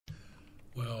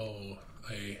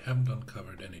I haven't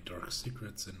uncovered any dark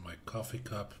secrets in my coffee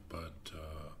cup, but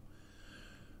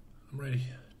I'm ready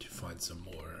to find some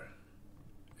more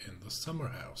in the summer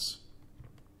house.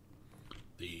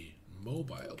 The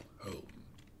mobile home.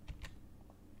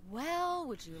 Well,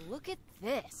 would you look at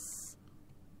this?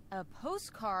 A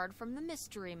postcard from the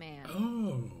mystery man.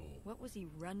 Oh. What was he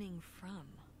running from?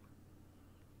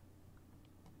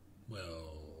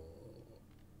 Well...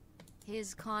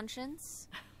 His conscience?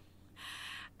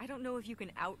 I don't know if you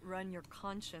can outrun your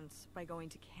conscience by going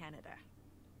to Canada.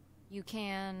 You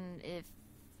can if,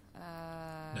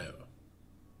 No.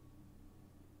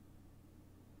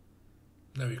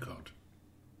 No, you can't.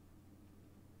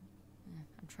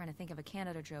 I'm trying to think of a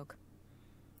Canada joke.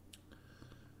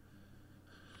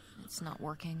 It's not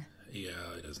working. Yeah,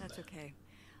 it isn't. That's okay.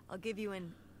 I'll give you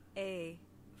an A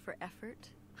for effort.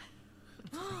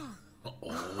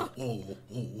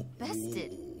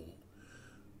 Bested.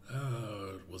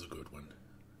 It was a good one.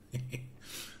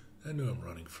 I knew I'm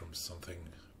running from something,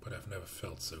 but I've never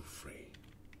felt so free.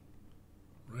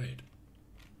 Right.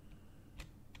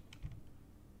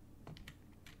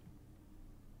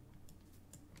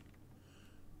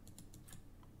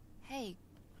 Hey,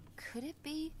 could it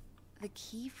be the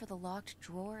key for the locked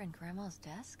drawer in Grandma's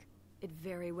desk? It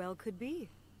very well could be.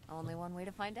 Only one way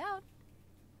to find out.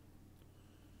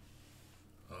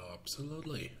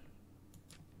 Absolutely.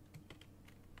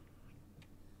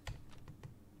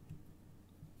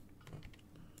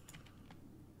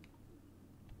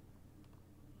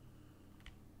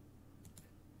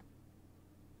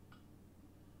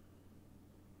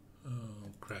 Oh,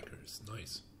 crackers.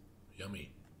 Nice.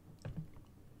 Yummy.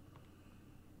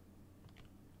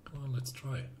 Come on, let's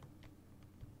try.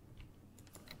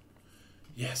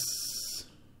 Yes!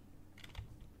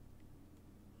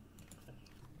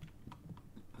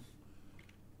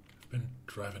 I've been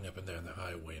driving up and down the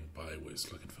highway and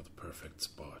byways looking for the perfect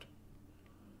spot.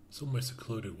 Somewhere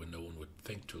secluded where no one would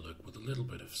think to look, with a little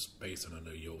bit of space, and I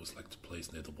know you always like to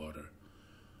place near the water.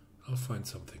 I'll find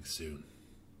something soon.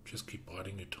 Just keep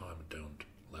biding your time and don't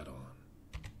let on.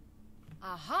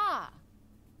 Aha!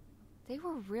 They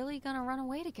were really gonna run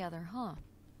away together, huh?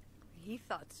 He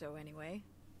thought so anyway.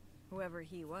 Whoever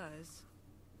he was.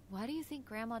 Why do you think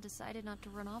Grandma decided not to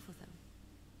run off with him?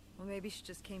 Well, maybe she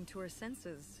just came to her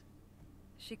senses.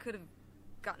 She could have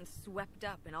gotten swept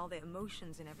up in all the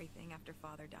emotions and everything after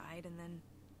Father died, and then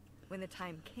when the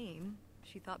time came,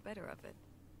 she thought better of it.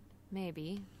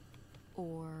 Maybe.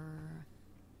 Or...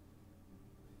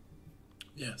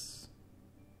 Yes.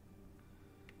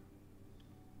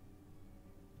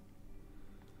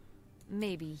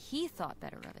 maybe he thought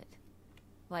better of it.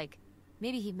 Like,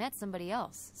 maybe he met somebody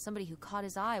else. Somebody who caught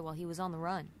his eye while he was on the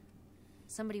run.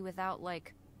 Somebody without,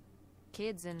 like,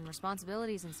 kids and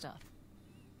responsibilities and stuff.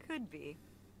 Could be.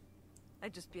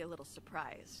 I'd just be a little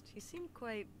surprised. He seemed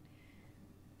quite...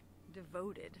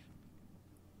 devoted.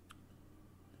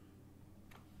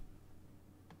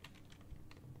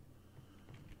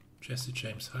 Jesse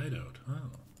James hideout,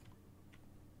 huh?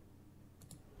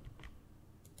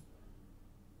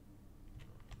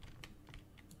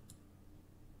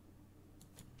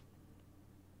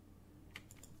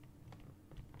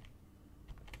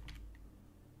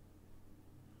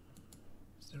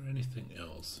 Is there anything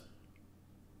else?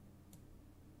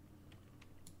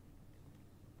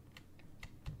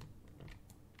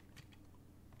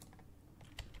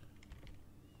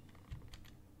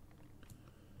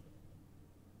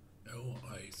 Oh,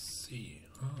 I see.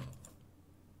 Huh.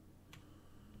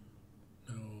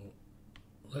 Now,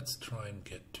 let's try and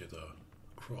get to the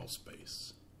crawl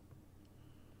space.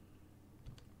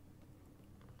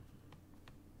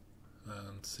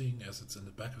 And seeing as it's in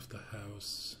the back of the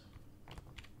house...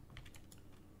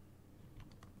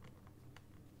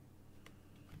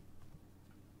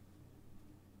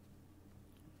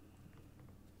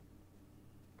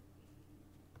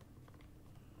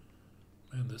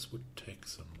 Man, this would take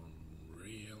some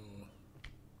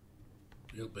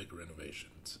real big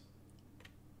renovations.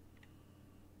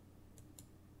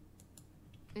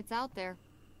 It's out there.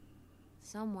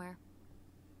 Somewhere.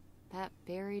 That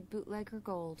buried bootlegger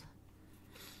gold.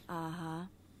 Uh-huh.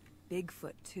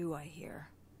 Bigfoot, too, I hear.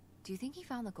 Do you think he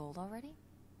found the gold already?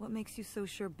 What makes you so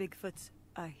sure Bigfoot's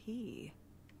a he?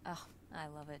 Oh, I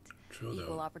love it. True,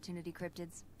 Equal though. opportunity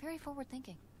cryptids. Very forward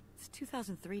thinking. It's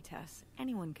 2003, Tess.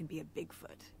 Anyone can be a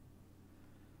Bigfoot.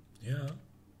 Yeah.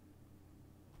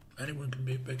 Anyone can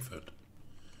be a Bigfoot.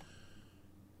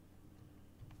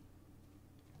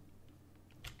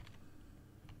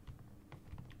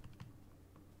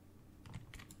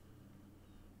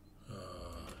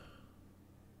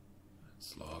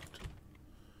 It's locked.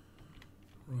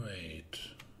 Right.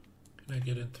 Can I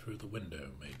get in through the window,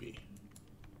 maybe?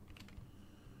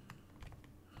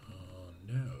 Oh,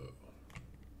 no.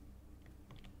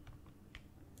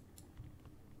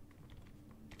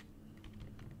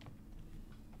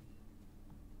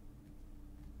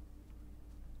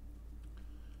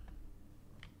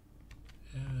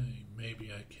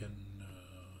 Maybe I can, no.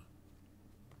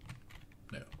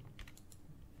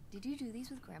 Did you do these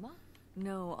with Grandma?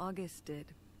 No, August did.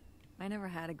 I never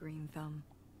had a green thumb.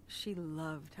 She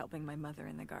loved helping my mother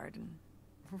in the garden.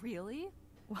 Really?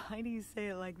 Why do you say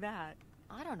it like that?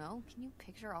 I don't know. Can you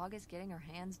picture August getting her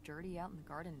hands dirty out in the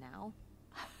garden now?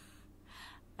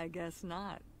 I guess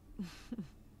not.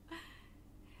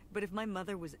 But if my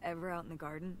mother was ever out in the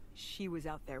garden, she was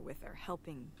out there with her,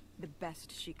 helping the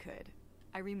best she could.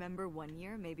 I remember one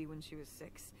year, maybe when she was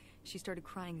 6, she started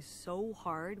crying so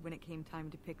hard when it came time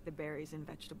to pick the berries and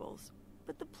vegetables.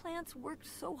 But the plants worked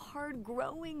so hard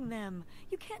growing them.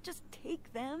 You can't just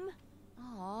take them.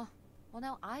 Aw. Well,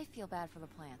 now I feel bad for the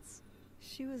plants.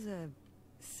 She was a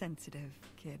sensitive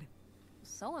kid.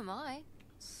 So am I.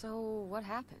 So what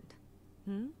happened?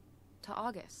 To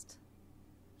August.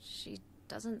 She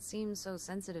doesn't seem so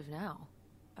sensitive now.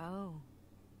 Oh.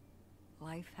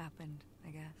 Life happened, I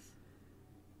guess.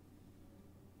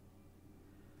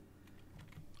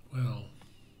 Well,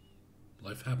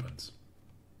 life happens.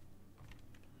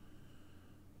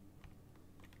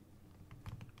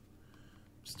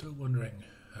 Still wondering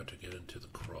how to get into the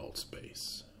crawl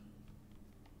space.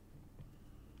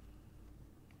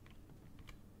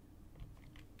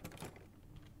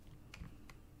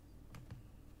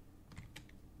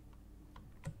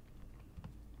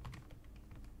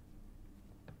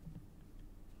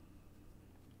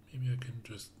 Maybe I can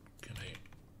just, can I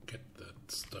get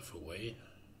that stuff away?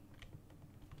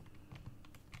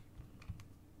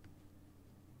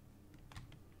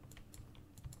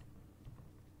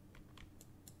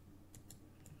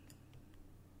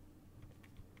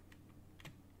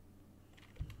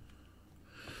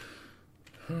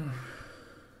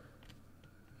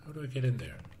 How do I get in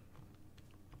there?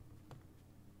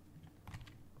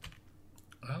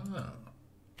 Ah.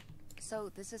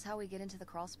 So this is how we get into the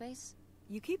crawl space?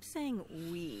 You keep saying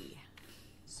we.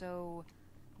 So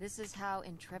this is how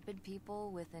intrepid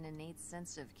people with an innate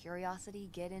sense of curiosity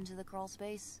get into the crawl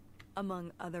space?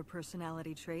 Among other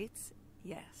personality traits,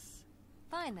 yes.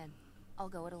 Fine then. I'll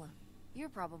go it alone. You're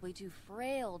probably too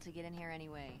frail to get in here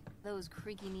anyway. Those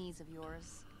creaky knees of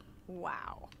yours.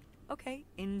 Wow. Okay,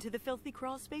 into the filthy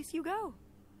crawl space you go.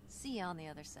 See you on the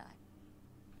other side.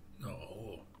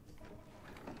 No.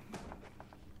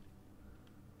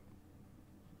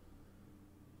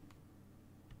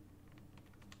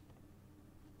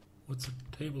 What's the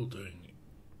table doing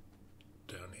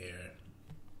down here?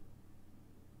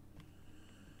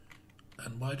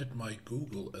 And why did my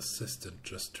Google Assistant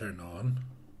just turn on?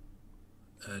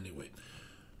 Anyway.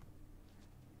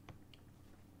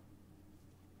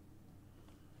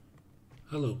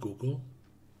 Hello, Google.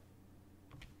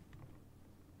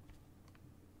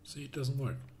 See, it doesn't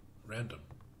work. Random.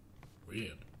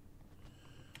 Weird.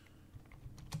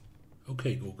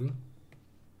 Okay, Google.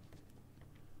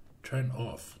 Turn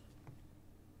off.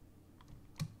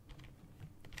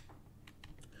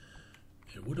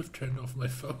 It would have turned off my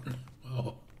phone.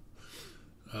 Oh.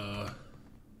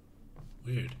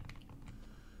 Weird.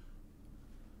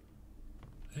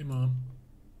 Hey, Mom.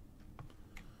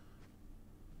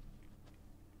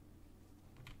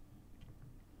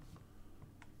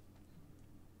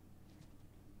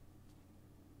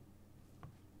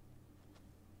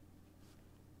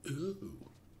 Ooh.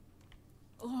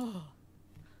 Oh.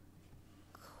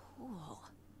 Cool.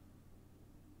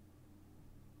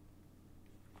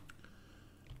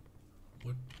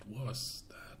 What was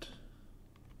that?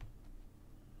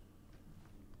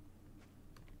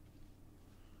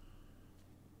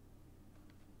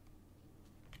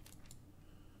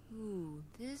 Ooh,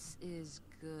 this is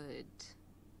good.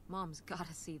 Mom's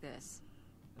gotta see this.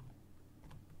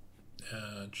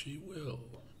 And she will.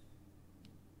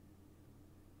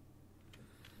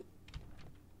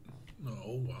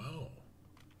 Oh, wow.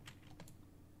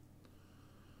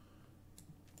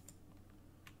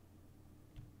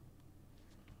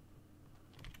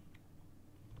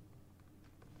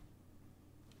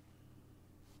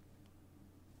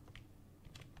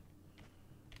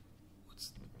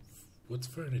 What's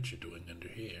furniture doing under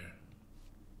here?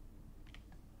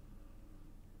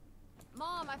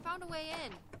 Mom, I found a way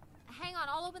in. Hang on,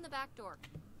 I'll open the back door.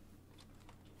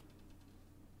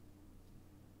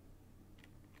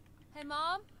 Hey,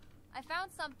 Mom, I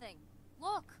found something.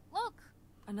 Look, look.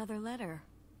 Another letter.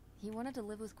 He wanted to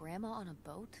live with Grandma on a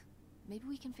boat. Maybe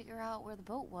we can figure out where the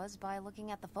boat was by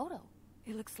looking at the photo.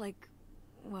 It looks like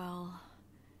Well,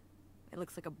 it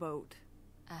looks like a boat.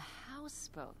 A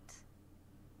houseboat.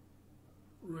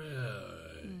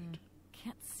 Right.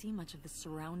 Can't see much of the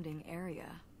surrounding area.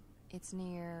 It's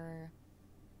near...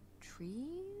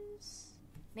 trees?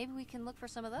 Maybe we can look for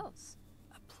some of those.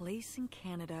 A place in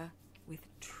Canada with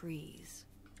trees.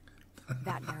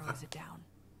 That narrows it down.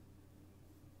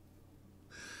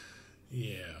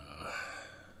 Yeah.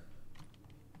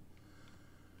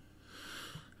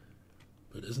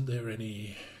 But isn't there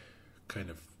any kind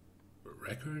of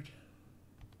record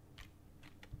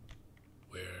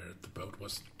where the boat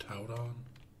was towed on?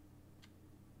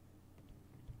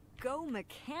 Go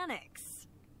mechanics!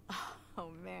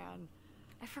 Oh man,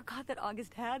 I forgot that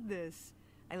August had this.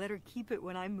 I let her keep it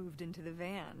when I moved into the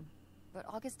van. But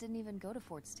August didn't even go to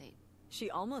Fort State. She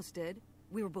almost did.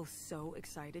 We were both so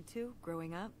excited to,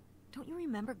 growing up. Don't you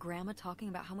remember Grandma talking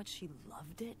about how much she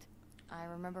loved it? I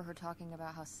remember her talking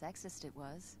about how sexist it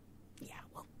was. Yeah,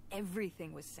 well,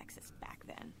 everything was sexist back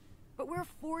then. But we're a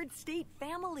Ford State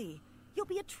family. You'll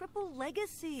be a triple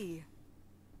legacy.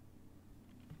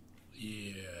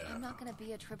 Yeah. I'm not gonna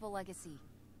be a triple legacy.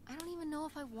 I don't even know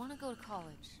if I want to go to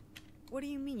college. What do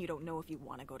you mean you don't know if you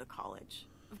want to go to college?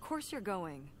 Of course you're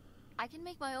going. I can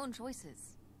make my own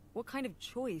choices. What kind of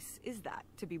choice is that?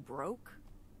 To be broke?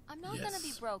 I'm not gonna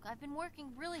be broke. I've been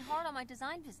working really hard on my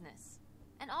design business.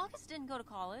 And August didn't go to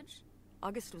college.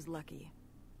 August was lucky.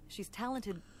 She's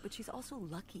talented, but she's also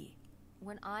lucky.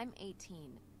 When I'm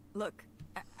 18. Look,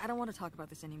 I don't want to talk about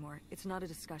this anymore. It's not a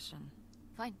discussion.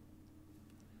 Fine.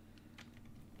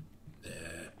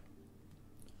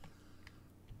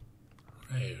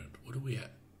 Right, what do we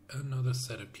have? Another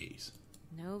set of keys.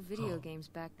 No video games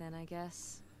back then, I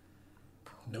guess.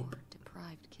 Poor, Nope.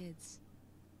 deprived kids.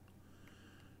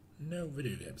 No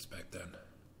video games back then.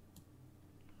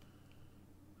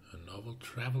 A novel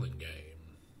traveling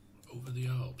game. Over the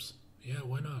Alps. Yeah,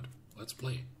 why not? Let's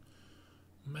play.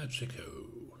 Magico.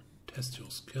 Test your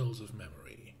skills of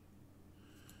memory.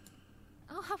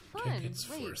 Oh, how fun! Tickets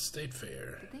Wait, for a state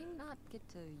fair. did they not get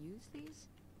to use these?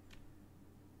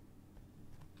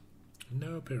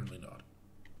 No, apparently not.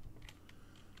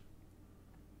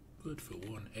 Good for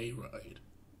one hayride.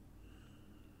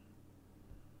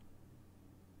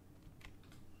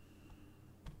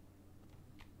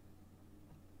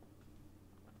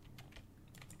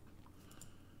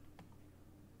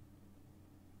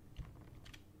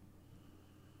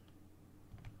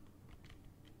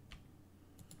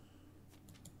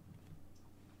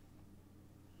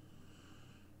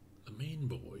 The Mean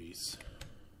Boys.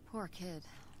 Poor kid.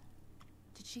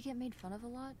 Did she get made fun of a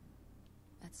lot?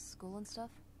 At school and stuff?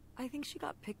 I think she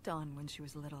got picked on when she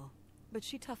was little, but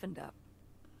she toughened up.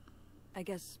 I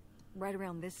guess right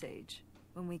around this age,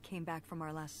 when we came back from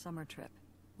our last summer trip.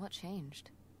 What changed?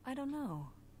 I don't know.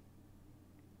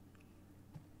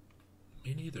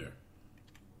 Me neither.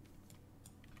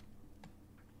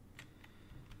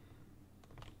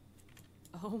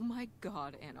 Oh my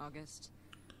god, Aunt August.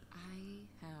 I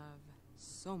have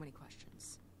so many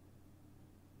questions.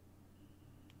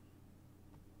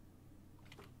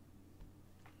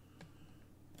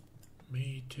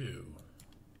 Me too.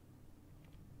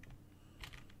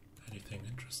 Anything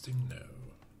interesting? No.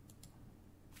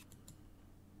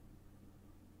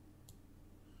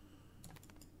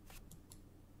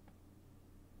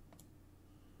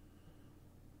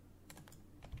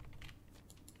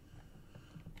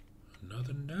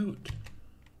 Another note.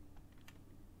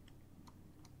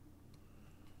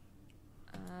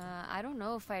 I don't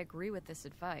know if I agree with this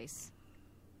advice.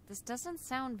 This doesn't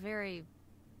sound very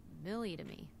Millie to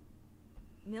me.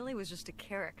 Millie was just a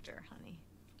character, honey.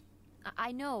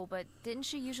 I know, but didn't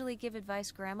she usually give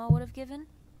advice Grandma would have given?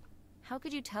 How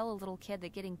could you tell a little kid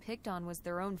that getting picked on was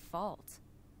their own fault?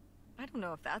 I don't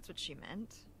know if that's what she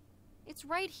meant. It's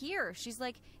right here. She's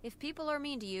like, if people are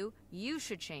mean to you, you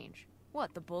should change.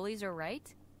 What, the bullies are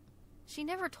right? She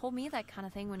never told me that kind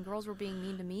of thing when girls were being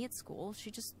mean to me at school.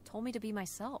 She just told me to be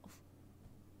myself.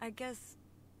 I guess...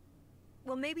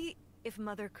 Well, maybe if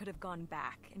Mother could have gone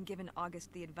back and given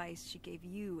August the advice she gave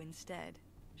you instead,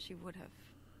 she would have.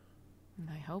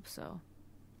 I hope so.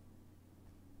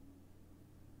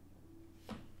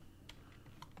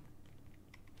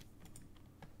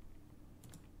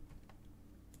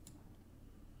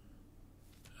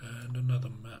 And another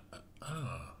map.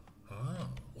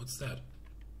 What's that?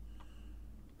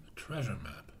 A treasure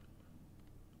map.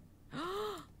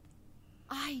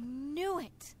 I knew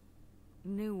it!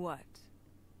 Knew what?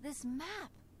 This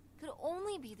map could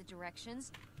only be the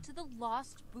directions to the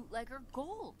lost bootlegger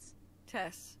gold.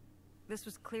 Tess, this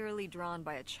was clearly drawn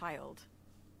by a child.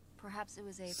 Perhaps it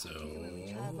was a So-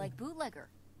 particularly childlike bootlegger.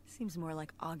 Seems more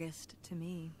like August to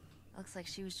me. Looks like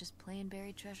she was just playing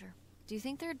buried treasure. Do you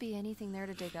think there'd be anything there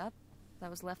to dig up that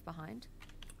was left behind?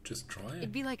 Just try it.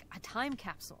 It'd be like a time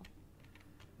capsule.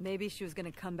 Maybe she was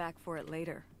gonna come back for it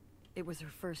later. It was her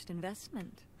first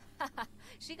investment.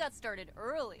 She got started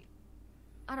early.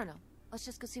 I don't know. Let's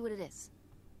just go see what it is.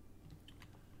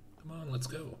 Come on, let's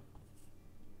go.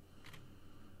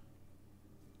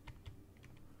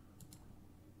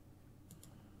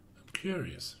 I'm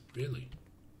curious, really.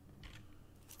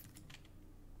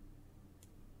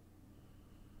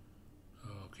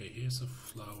 Okay, here's a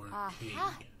flower cake.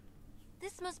 Aha!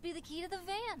 This must be the key to the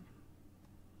van.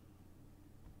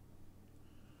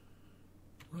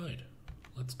 Right,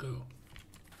 let's go.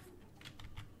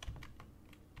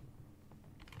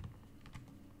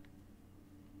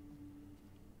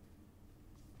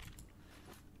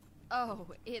 Oh,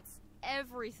 it's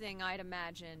everything I'd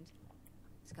imagined.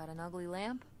 It's got an ugly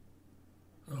lamp,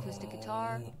 acoustic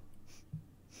guitar,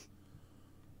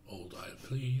 Old eye,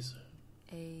 please.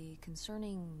 a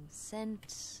concerning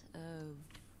scent of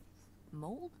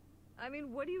mold? I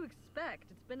mean, what do you expect?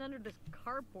 It's been under this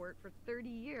carport for 30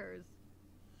 years.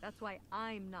 That's why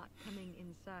I'm not coming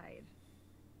inside.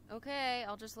 Okay,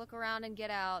 I'll just look around and get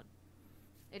out.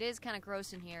 It is kind of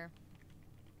gross in here.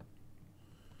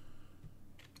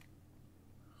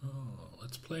 Oh,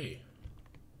 let's play.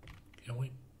 Can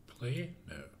we play?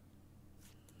 No.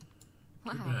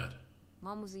 Too Wow. bad.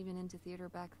 Mom was even into theater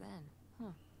back then.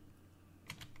 Huh.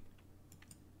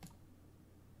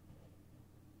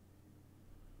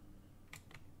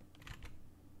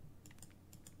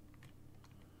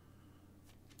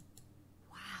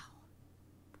 Wow.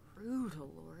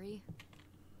 Brutal, Lori.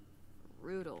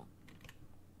 Brutal.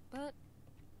 But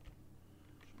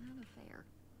kind of fair.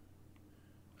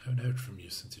 I haven't heard from you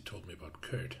since you told me about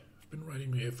Kurt. I've been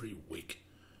writing you every week.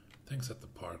 Things at the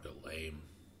park are lame.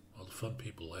 All the fun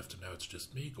people left and now it's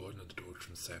just me, Gordon, and the dorks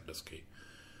from Sandusky.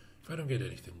 If I don't get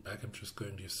anything back, I'm just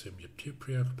going to assume you're too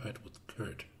preoccupied with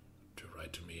Kurt to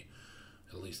write to me.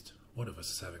 At least one of us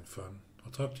is having fun.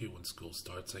 I'll talk to you when school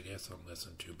starts, I guess, unless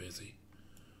I'm too busy.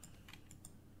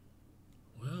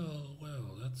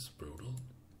 Well, that's brutal.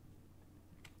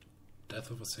 Death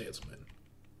of a salesman.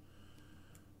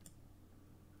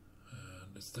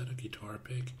 And is that a guitar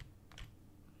pick?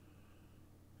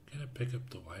 Can I pick up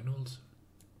the vinyls?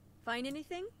 Find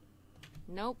anything?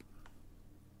 Nope.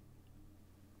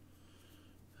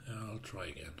 I'll try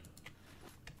again.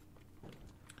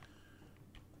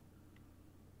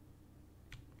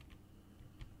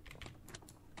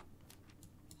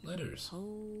 Letters.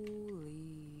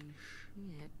 Holy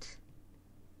shit.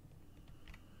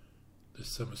 This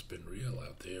summer's been real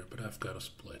out there, but I've got a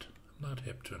split. I'm not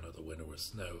hip to another winter with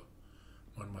snow.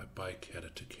 I'm on my bike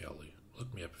headed to Kelly.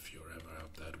 Look me up if you're ever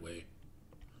out that way.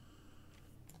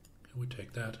 Can we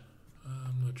take that?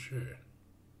 I'm not sure.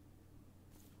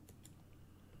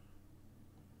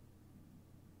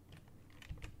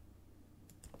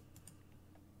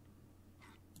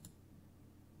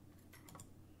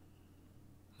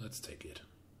 Let's take it.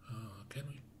 Can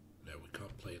we? No, we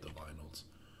can't play the vinyls.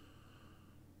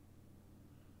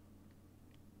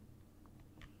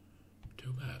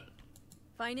 Too bad.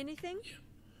 Find anything? Yeah.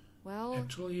 Well,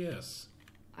 Actually, yes.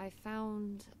 I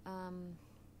found,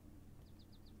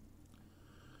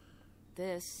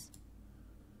 this.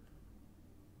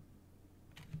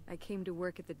 I came to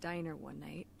work at the diner one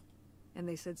night, and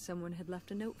they said someone had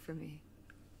left a note for me.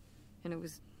 And it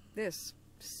was this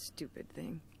stupid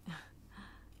thing.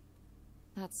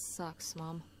 That sucks,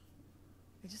 Mom.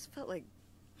 I just felt like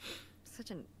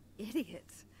such an idiot.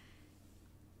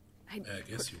 I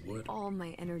guess you would. all my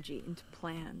energy into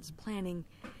plans, planning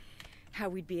how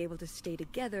we'd be able to stay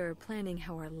together, planning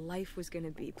how our life was going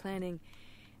to be, planning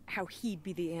how he'd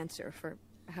be the answer for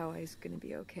how I was going to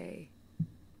be okay.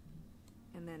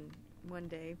 And then one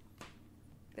day,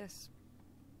 this.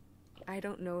 I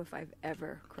don't know if I've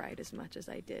ever cried as much as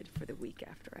I did for the week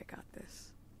after I got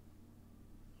this.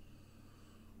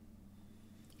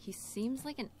 He seems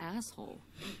like an asshole.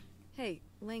 Hey,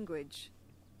 language.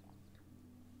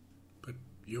 But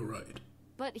you're right.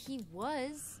 But he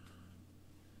was.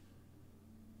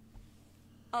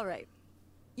 All right,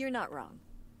 you're not wrong.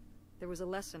 There was a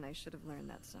lesson I should have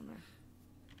learned that summer.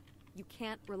 You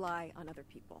can't rely on other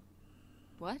people.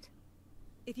 What?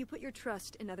 If you put your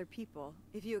trust in other people,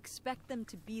 if you expect them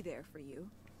to be there for you,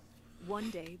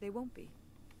 one day they won't be.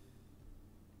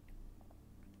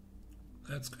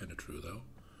 That's kind of true, though.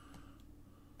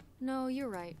 No, you're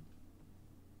right.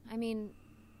 I mean,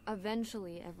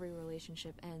 eventually every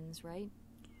relationship ends, right?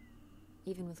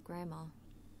 Even with Grandma,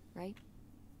 right?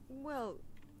 Well,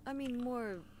 I mean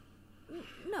more...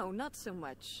 No, not so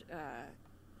much,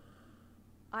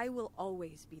 I will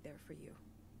always be there for you.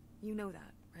 You know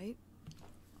that, right?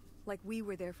 Like we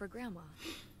were there for Grandma.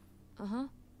 Uh-huh.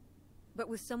 But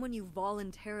with someone you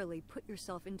voluntarily put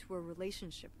yourself into a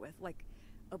relationship with, like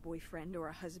a boyfriend or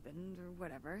a husband or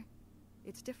whatever,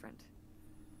 it's different.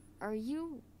 Are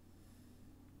you...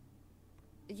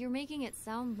 You're making it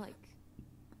sound like...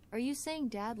 Are you saying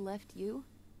Dad left you?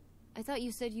 I thought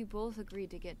you said you both agreed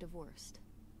to get divorced.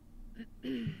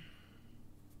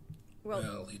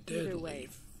 Well, he did either way,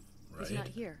 leave, right? he's not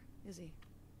here, is he?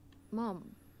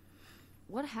 Mom,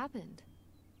 what happened?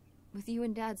 With you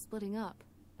and Dad splitting up?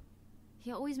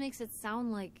 He always makes it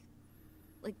sound like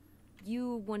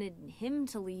you wanted him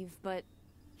to leave, but...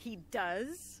 He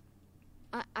does?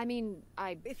 I mean,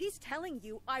 If he's telling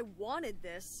you I wanted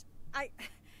this,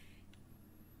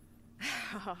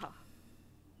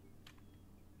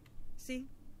 See?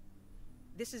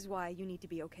 This is why you need to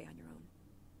be okay on your own.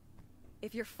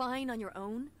 If you're fine on your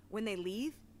own, when they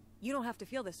leave, you don't have to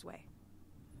feel this way.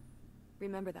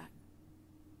 Remember that.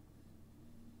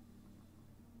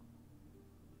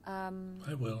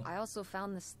 I will. I also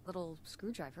found this little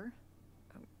screwdriver.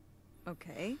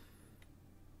 Okay.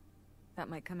 That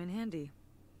might come in handy.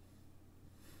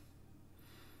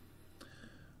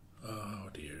 Oh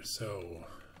dear, so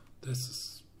this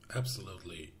is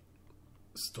absolutely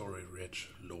story-rich,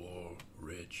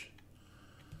 lore-rich.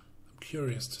 I'm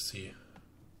curious to see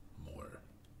more.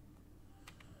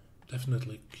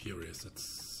 Definitely curious.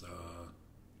 It's,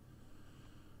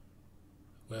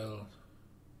 well,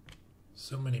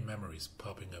 so many memories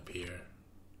popping up here.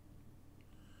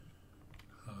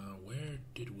 Where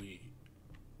did we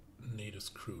need a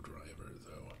screwdriver,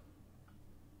 though?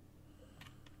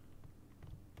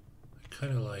 I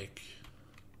kind of like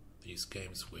these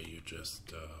games where you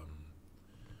just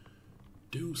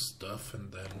do stuff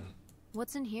and then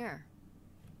What's in here?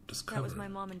 discover That was my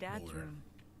mom and dad's more. room.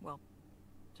 Well,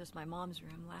 just my mom's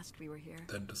room last we were here.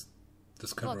 Then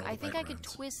discover Look, all I the think I could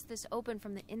backgrounds. twist this open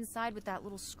from the inside with that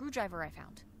little screwdriver I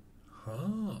found.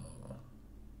 Oh.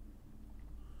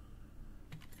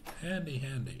 Handy,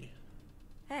 handy.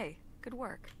 Hey, good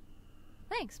work.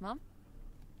 Thanks, Mom.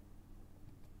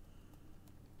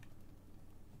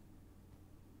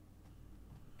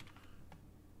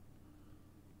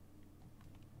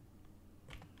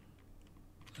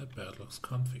 That bed looks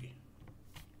comfy.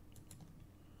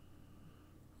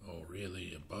 Oh,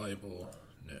 really? A Bible?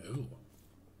 No.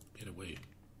 Get away.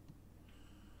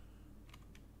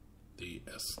 The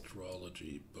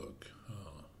astrology book.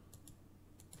 Huh.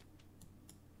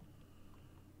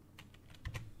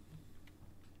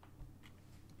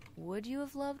 Would you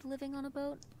have loved living on a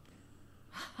boat?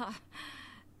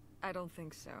 I don't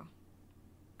think so.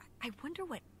 I wonder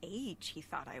what age he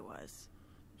thought I was.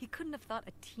 He couldn't have thought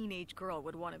a teenage girl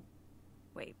would want to...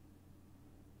 Wait.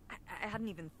 I hadn't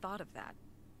even thought of that.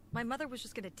 My mother was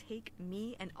just gonna take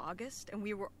me and August, and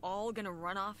we were all gonna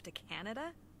run off to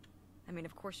Canada? I mean,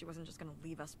 of course she wasn't just gonna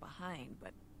leave us behind,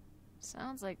 but...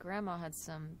 Sounds like Grandma had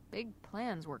some big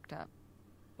plans worked up.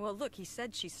 Well, look, he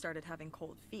said she started having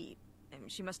cold feet. And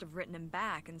she must have written him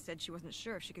back and said she wasn't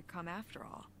sure if she could come after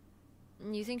all.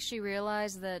 You think she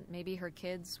realized that maybe her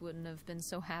kids wouldn't have been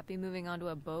so happy moving onto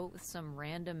a boat with some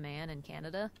random man in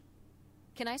Canada?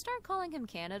 Can I start calling him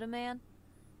Canada Man?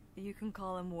 You can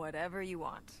call him whatever you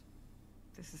want.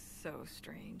 This is so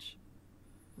strange.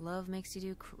 Love makes you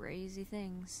do crazy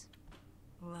things.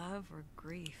 Love or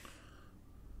grief?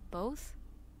 Both?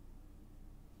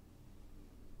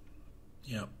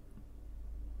 Yep.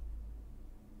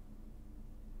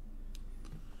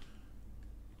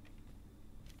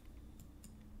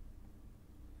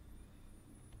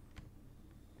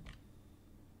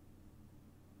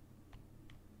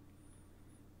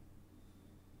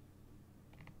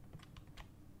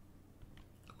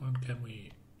 Come on, can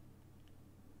we...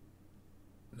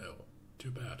 No, too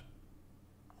bad.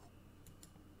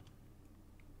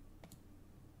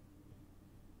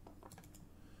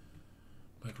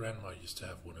 My grandma used to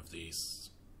have one of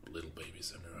these little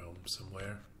babies in her home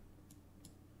somewhere.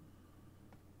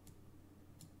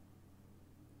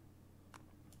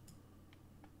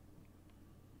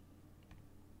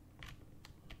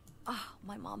 Ah,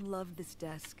 my mom loved this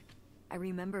desk. I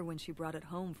remember when she brought it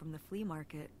home from the flea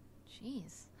market.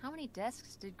 Jeez, how many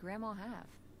desks did Grandma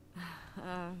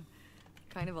have?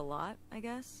 Kind of a lot, I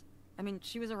guess. I mean,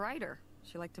 she was a writer.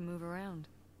 She liked to move around.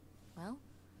 Well,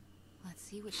 let's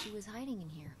see what she was hiding in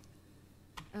here.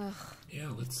 Ugh,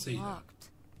 Yeah, let's see. locked.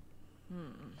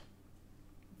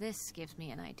 This gives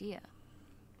me an idea.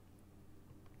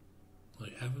 Well,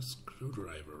 you have a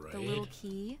screwdriver, right? The little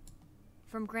key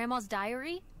from Grandma's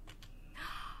diary?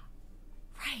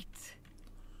 Right.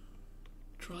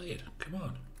 Try it. Come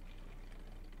on.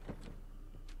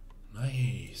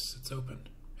 Please, it's open.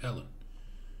 Helen,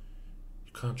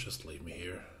 you can't just leave me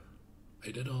here.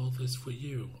 I did all this for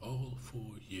you, all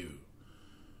for you.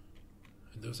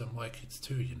 And those are my kids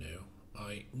too, you know.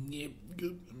 I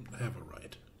have a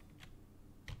right.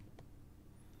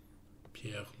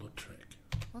 Pierre Lautrec.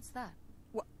 What's that?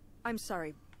 What? I'm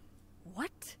sorry.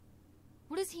 What?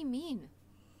 What does he mean?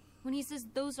 When he says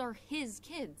those are his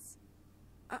kids?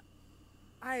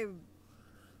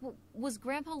 Was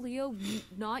Grandpa Leo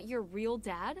not your real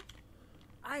dad?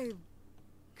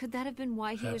 Could that have been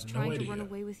why he was trying to run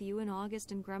away with you and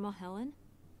August and Grandma Helen?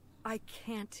 I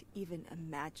can't even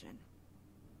imagine.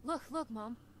 Look,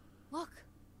 Mom. Look.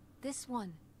 This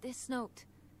one. This note.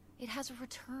 It has a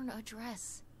return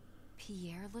address.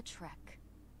 Pierre Lautrec.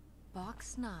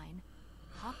 Box 9.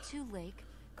 Hop-to Lake,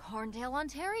 Carndale,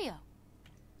 Ontario.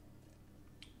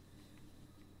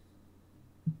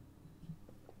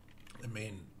 I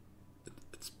mean,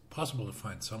 it's possible to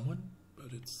find someone, but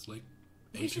it's like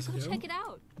ages ago. We should go check it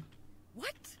out.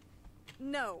 What?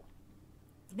 No.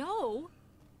 No?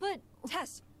 But...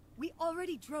 Tess, we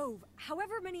already drove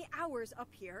however many hours up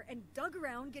here and dug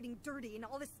around getting dirty and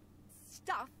all this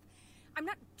stuff. I'm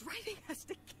not driving us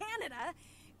to Canada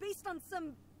based on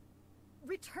some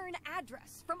return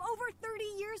address from over 30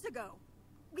 years ago.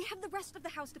 We have the rest of the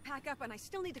house to pack up, and I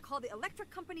still need to call the electric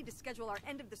company to schedule our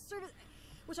end of the service,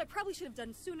 which I probably should have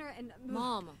done sooner, and...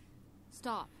 Mom,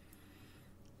 stop.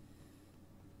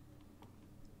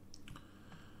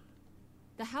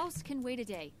 The house can wait a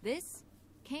day. This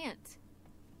can't.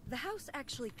 The house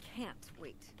actually can't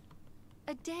wait.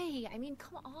 A day? I mean,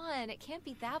 come on. It can't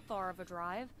be that far of a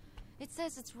drive. It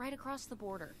says it's right across the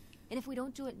border. And if we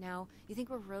don't do it now, you think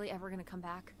we're really ever gonna come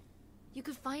back? You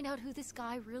could find out who this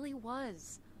guy really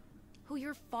was. Who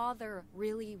your father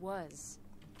really was.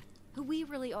 Who we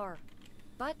really are.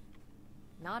 But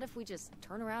not if we just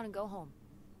turn around and go home.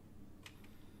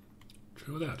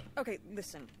 True that. Okay,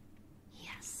 listen.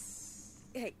 Yes.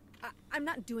 Hey, I'm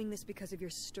not doing this because of your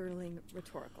sterling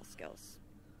rhetorical skills.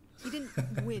 You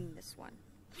didn't win this one.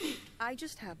 I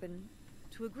just happen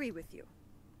to agree with you.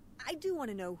 I do want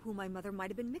to know who my mother might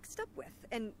have been mixed up with,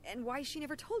 and why she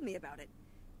never told me about it,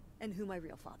 and who my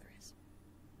real father is.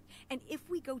 And if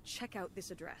we go check out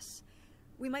this address,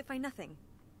 we might find nothing.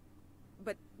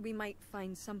 But we might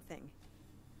find something.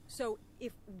 So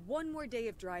if one more day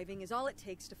of driving is all it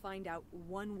takes to find out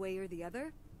one way or the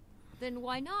other... Then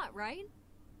why not, right?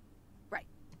 Right.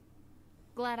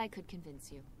 Glad I could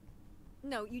convince you.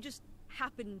 No, you just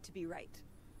happen to be right.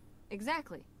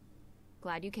 Exactly.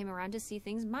 Glad you came around to see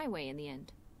things my way in the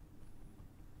end.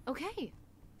 Okay.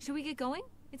 Should we get going?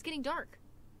 It's getting dark.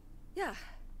 Yeah.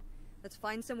 Let's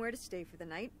find somewhere to stay for the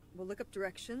night. We'll look up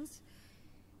directions.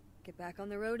 Get back on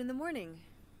the road in the morning.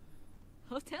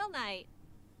 Hotel night.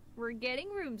 We're getting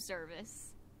room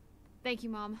service. Thank you,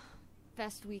 Mom.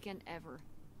 Best weekend ever.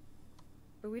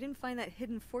 But we didn't find that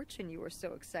hidden fortune you were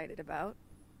so excited about.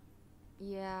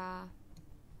 Yeah.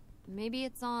 Maybe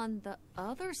it's on the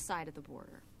other side of the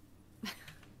border.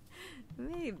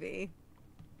 Maybe.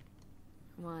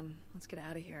 Come on, let's get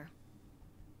out of here.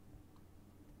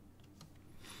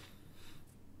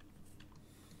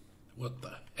 What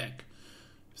the heck?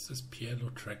 Is this Pierre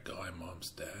Lautrec guy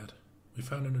Mom's dad? We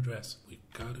found an address. We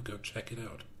gotta go check it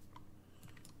out.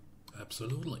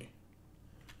 Absolutely.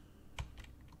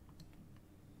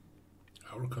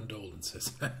 Our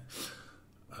condolences.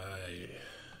 I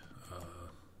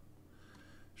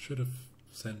should have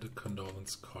sent a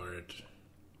condolence card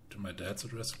to my dad's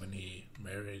address when he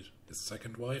married his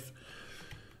second wife.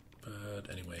 But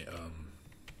anyway,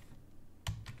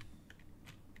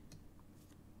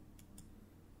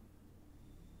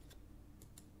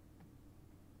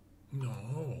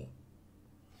 no.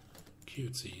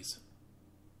 Cutesies.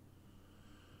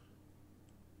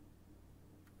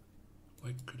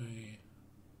 Why could I...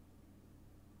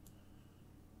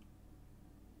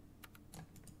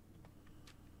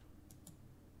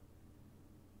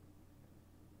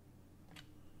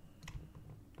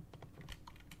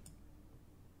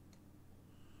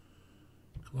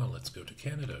 Come on, let's go to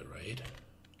Canada, right?